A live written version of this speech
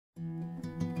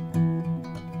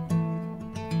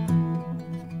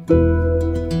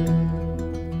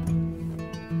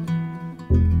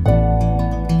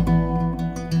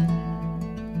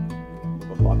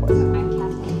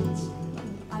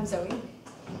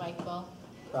Michael.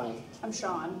 Brian. I'm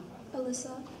Sean.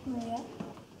 Alyssa. Maria.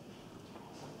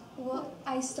 Well,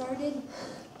 I started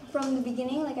from the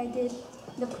beginning, like I did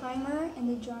the primer and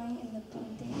the drawing and the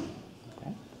painting.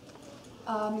 Okay.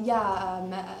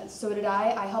 So did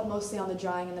I. I helped mostly on the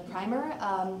drawing and the primer.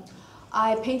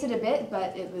 I painted a bit,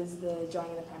 but it was the drawing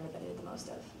and the primer that I did the most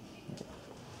of.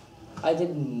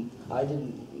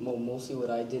 Well, mostly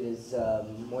what I did is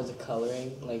more the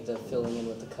coloring, like the filling in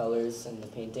with the colors and the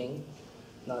painting.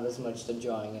 Not as much the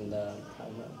drawing and the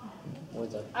primer. More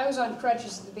the... I was on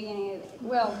crutches at the beginning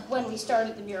when we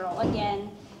started the mural again.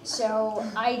 So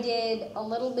I did a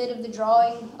little bit of the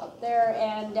drawing up there,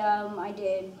 and I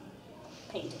did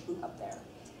painting up there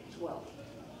as well.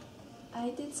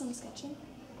 I did some sketching.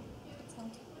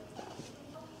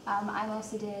 I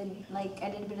mostly did, I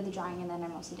did a bit of the drawing, and then I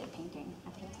mostly did painting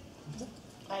at the end.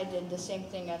 I did the same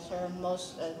thing as her,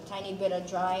 tiny bit of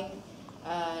drawing,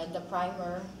 the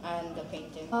primer, and the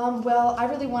painting. Well, I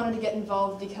really wanted to get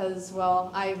involved because,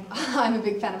 well, I'm a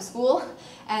big fan of school,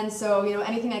 and so,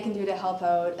 anything I can do to help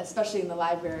out, especially in the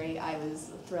library, I was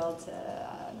thrilled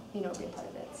to, be a part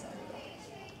of it. So.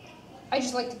 I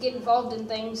just like to get involved in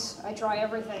things. I try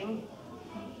everything.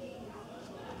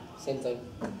 Same thing.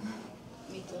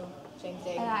 Me too. Same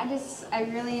thing. I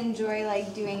really enjoy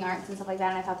doing arts and stuff like that,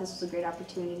 and I thought this was a great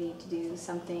opportunity to do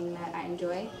something that I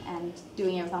enjoy, and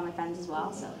doing it with all my friends as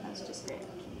well, so that was just great.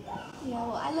 Yeah,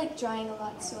 well, I like drawing a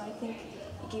lot, so I think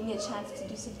it gave me a chance to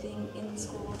do something in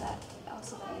school that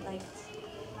I liked.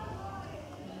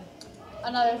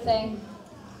 Another thing,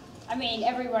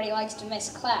 everybody likes to miss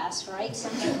class, right?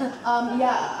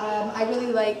 I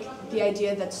really like the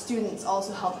idea that students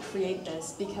also help create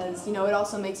this because, it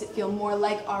also makes it feel more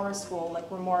like our school, like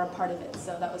we're more a part of it,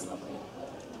 so that was lovely.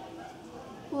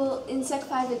 Well, in Sec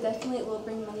 5, it definitely will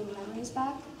bring many memories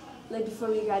back. Like before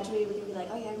we graduate, we can be like,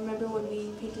 oh yeah, I remember when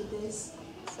we painted this.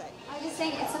 I was just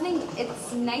saying,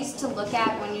 it's nice to look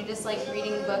at when you're just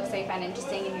reading books that you find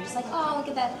interesting, and you're just like, oh, look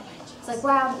at that. It's like,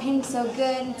 wow, the painting's so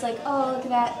good. It's like, oh, look at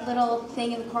that little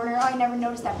thing in the corner. Oh, I never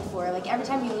noticed that before. Every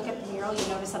time you look at the mural, you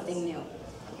notice something new.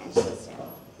 And it's just,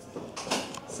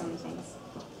 so many things.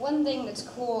 One thing that's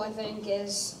cool, I think,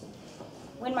 is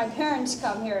when my parents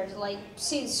come here to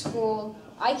see the school,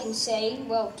 I can say,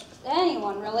 well, to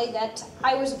anyone really, that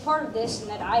I was a part of this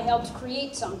and that I helped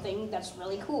create something that's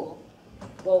really cool.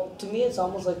 Well, to me, it's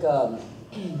almost like kind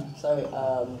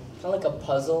of like a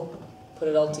puzzle. Put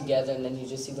it all together, and then you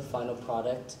just see the final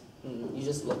product. And you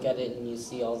just look at it, and you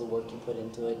see all the work you put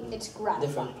into it. And it's gratifying.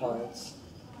 Different parts.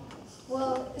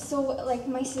 Well, so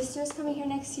my sister's coming here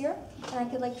next year, and I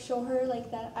could show her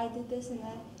that I did this and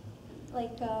that. I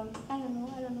don't know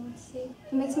what to say.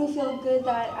 It makes me feel good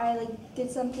that I did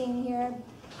something here,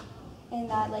 and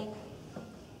that I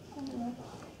don't know.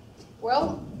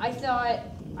 Well, I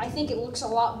think it looks a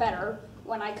lot better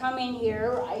when I come in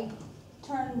here. I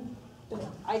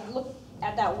look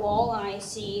at that wall and I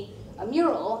see a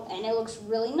mural, and it looks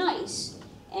really nice.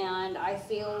 And I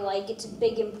feel like it's a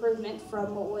big improvement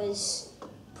from what was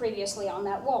previously on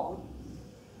that wall.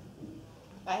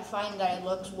 I find that it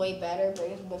looks way better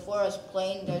because before it was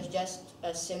plain, there's just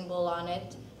a symbol on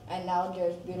it, and now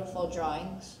there's beautiful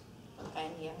drawings,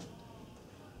 and yeah.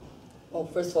 Well,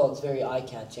 first of all, it's very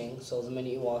eye-catching, so the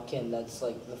minute you walk in, that's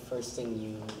the first thing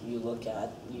you look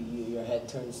at. Your head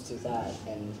turns to that,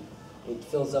 and it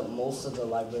fills up most of the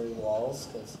library walls,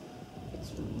 because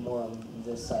it's more on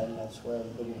this side, and that's where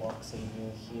everybody walks in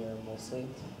here mostly.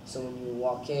 So when you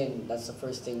walk in, that's the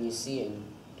first thing you see, and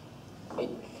it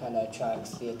kind of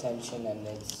attracts the attention, and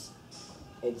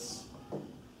it's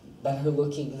better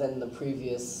looking than the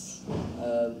previous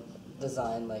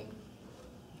design, like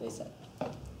they said.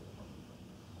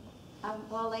 I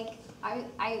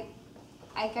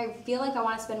feel like I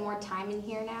want to spend more time in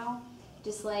here now.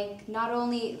 Just not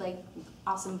only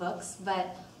awesome books,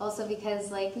 but also because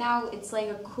now it's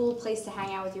a cool place to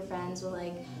hang out with your friends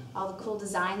with all the cool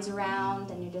designs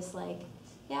around, and you're just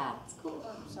yeah, it's cool.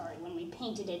 Sorry, when we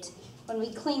painted it, when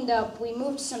we cleaned up, we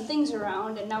moved some things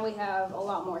around, and now we have a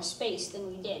lot more space than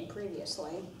we did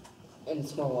previously. And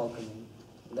it's more welcoming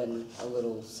than a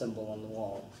little symbol on the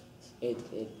wall. It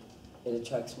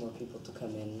attracts more people to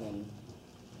come in and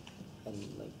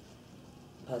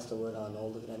pass the word on. Oh,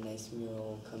 look at that nice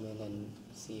mural. Come in and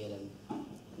see it, and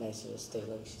nicer to stay,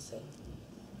 like she said.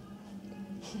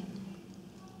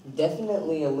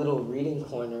 Definitely a little reading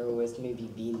corner with maybe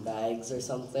bean bags or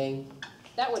something.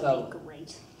 That would be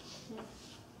great.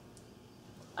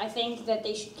 I think that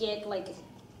they should get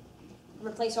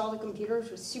replace all the computers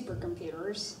with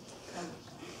supercomputers.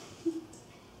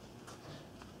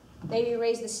 Maybe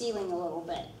raise the ceiling a little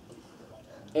bit.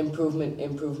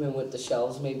 Improvement with the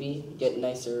shelves, maybe get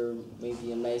nicer,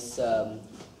 maybe a nice a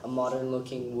modern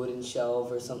looking wooden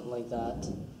shelf or something like that,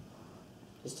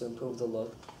 just to improve the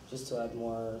look, just to add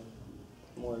more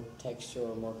texture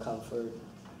or more comfort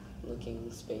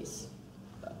looking space.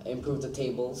 Improve the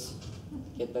tables,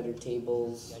 get better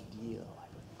tables.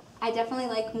 I definitely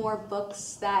like more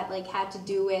books that like had to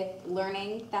do with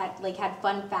learning, that like had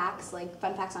fun facts, like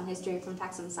fun facts on history, fun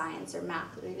facts on science or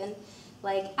math, or even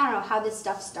like, I don't know, how this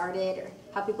stuff started or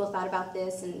how people thought about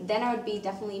this. And then I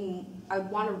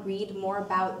would want to read more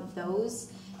about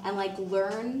those and like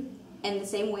learn in the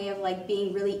same way of like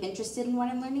being really interested in what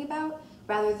I'm learning about,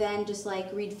 rather than just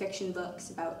like read fiction books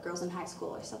about girls in high school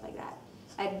or stuff like that.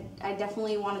 I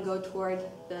definitely want to go toward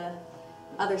the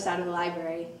other side of the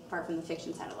library, apart from the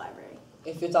fiction side of the library.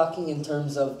 If you're talking in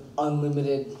terms of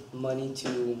unlimited money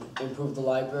to improve the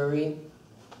library,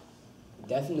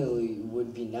 definitely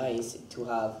would be nice to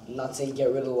have, I'm not saying get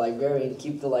rid of the librarian,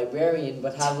 keep the librarian,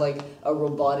 but have like a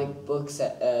robotic book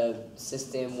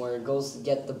system where it goes to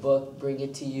get the book, bring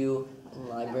it to you, the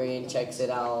librarian checks it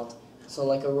out. So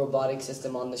like a robotic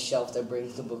system on the shelf that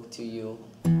brings the book to you.